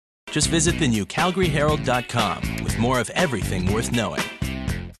Just visit the new calgaryherald.com with more of everything worth knowing.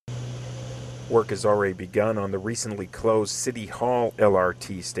 Work has already begun on the recently closed City Hall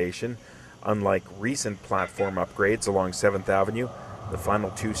LRT station. Unlike recent platform upgrades along 7th Avenue, the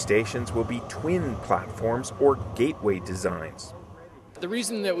final two stations will be twin platforms or gateway designs. The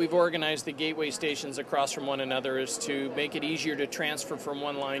reason that we've organized the gateway stations across from one another is to make it easier to transfer from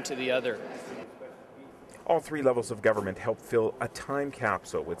one line to the other. All three levels of government help fill a time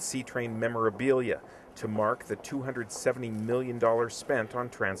capsule with C-Train memorabilia to mark the $270 million spent on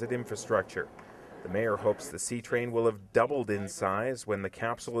transit infrastructure. The mayor hopes the C-Train will have doubled in size when the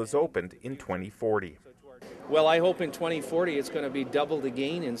capsule is opened in 2040. Well, I hope in 2040 it's going to be doubled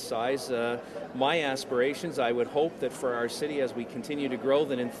again in size. My aspirations, I would hope that for our city as we continue to grow,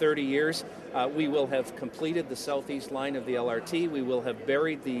 that in 30 years we will have completed the southeast line of the LRT, we will have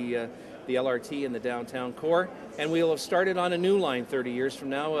buried the LRT in the downtown core, and we will have started on a new line 30 years from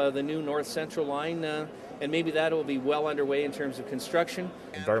now, the new North Central line, and maybe that will be well underway in terms of construction.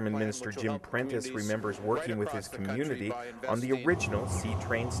 Environment Minister Jim Prentice remembers working with his community on the original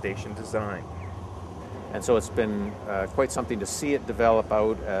C-Train station design. And so it's been quite something to see it develop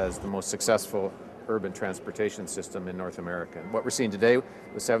out as the most successful urban transportation system in North America. And what we're seeing today with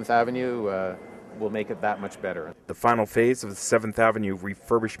 7th Avenue will make it that much better. The final phase of the 7th Avenue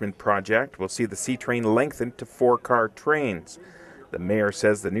refurbishment project will see the C-Train lengthened to 4-car trains. The mayor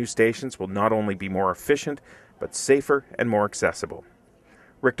says the new stations will not only be more efficient, but safer and more accessible.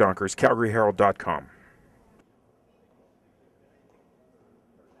 Rick Donkers, calgaryherald.com.